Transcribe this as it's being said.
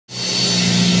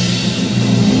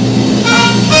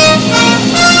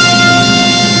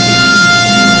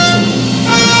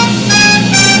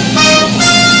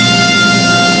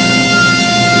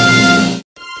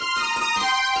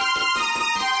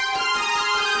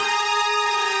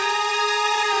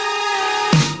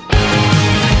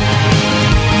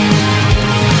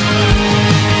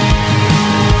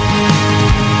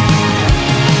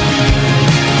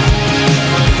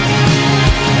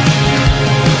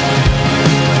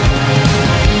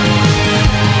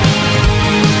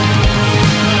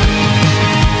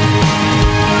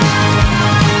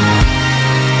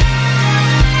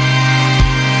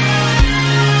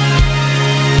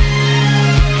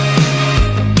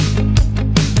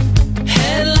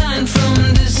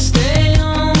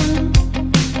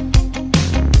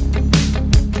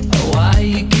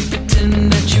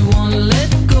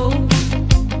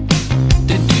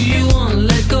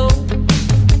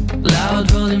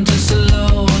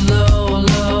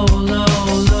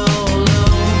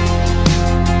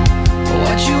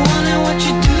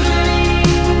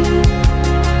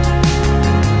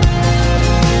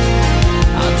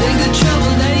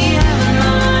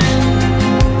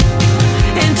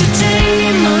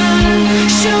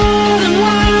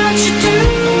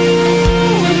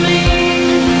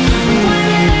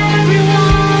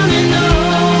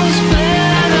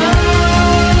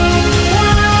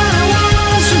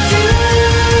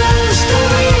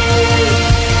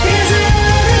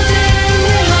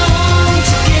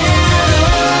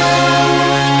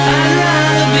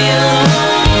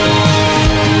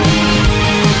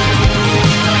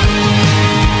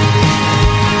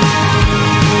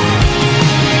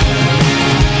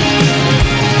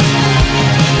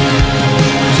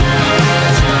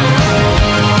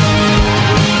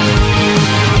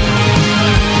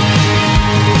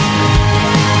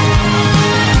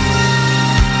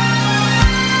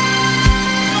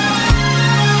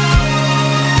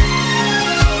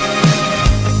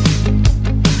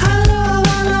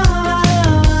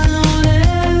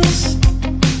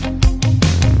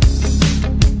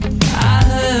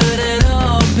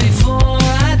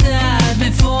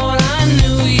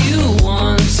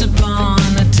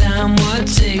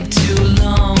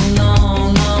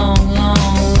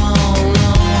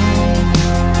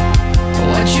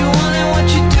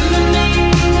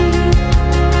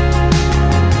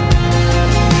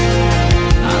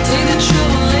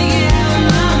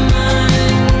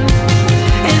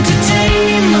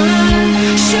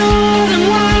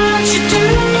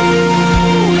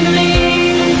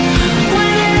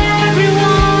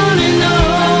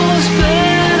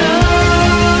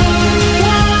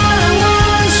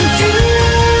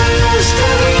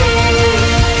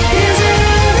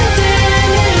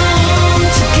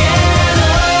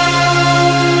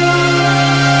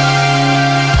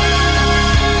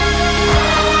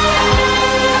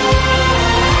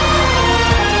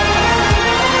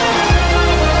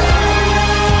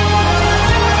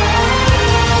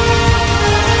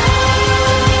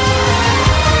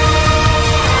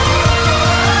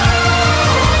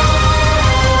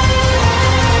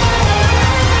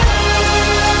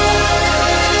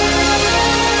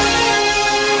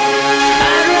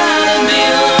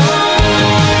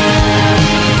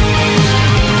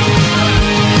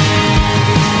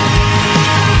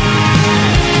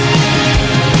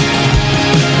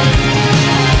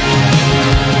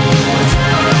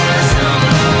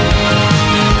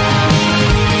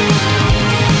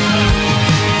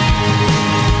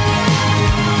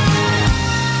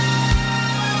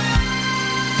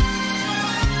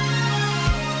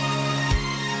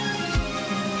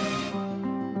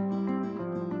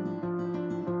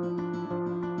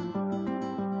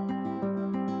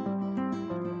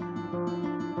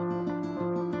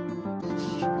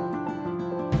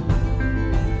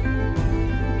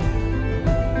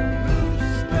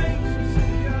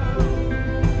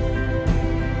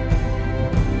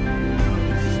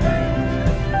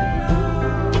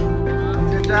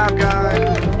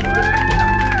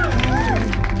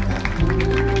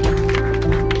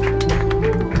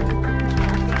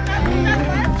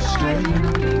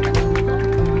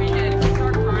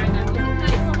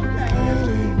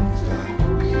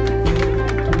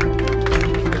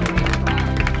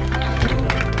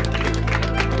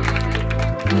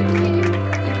You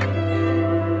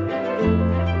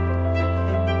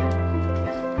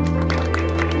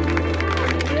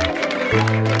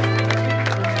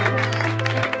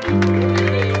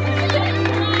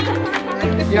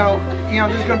know,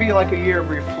 this is going to be like a year of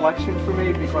reflection for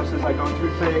me, because as I go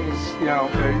through things, you know,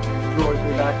 it draws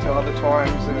me back to other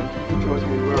times and it draws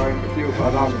me where I am with you.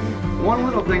 But one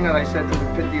little thing that I said to the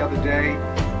pit the other day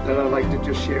that I'd like to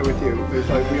just share with you is,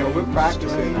 like, you know, we're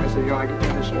practicing. I said, you know, I could do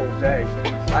this all day.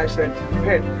 I said,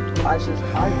 Pit, I says,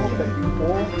 I hope that you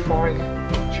all find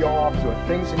jobs or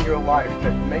things in your life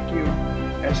that make you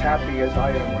as happy as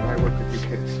I am when I work with you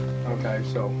kids. Okay,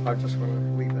 so I just want to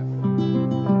leave that.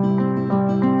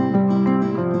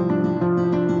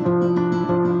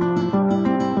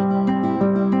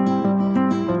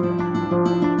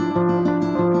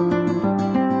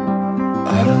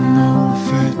 I don't know if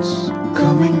it's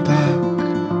coming back.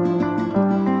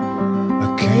 I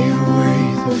gave away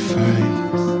the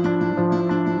faith.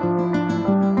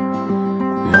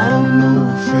 And I don't know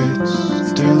if it's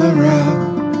still around.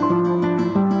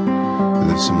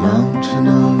 There's a mountain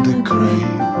on the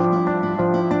grave.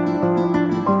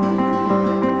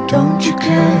 Don't you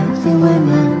care the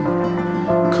women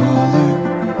calling?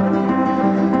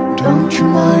 Don't you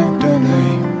mind their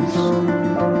names?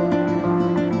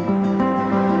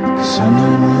 'Cause I'm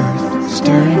not worth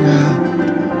staring at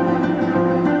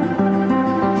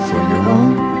for your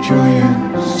own joy and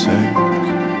sake.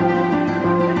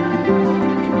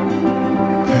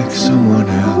 Pick someone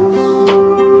else.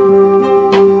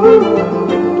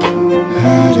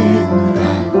 Heading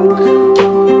back,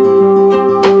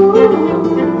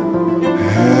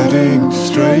 heading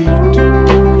straight,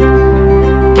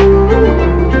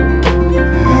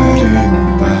 heading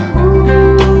back.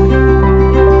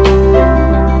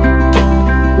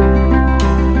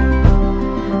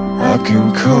 I can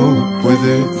cope with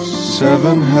its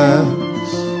 7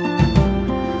 hands,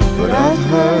 but I've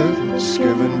heard it's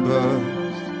given birth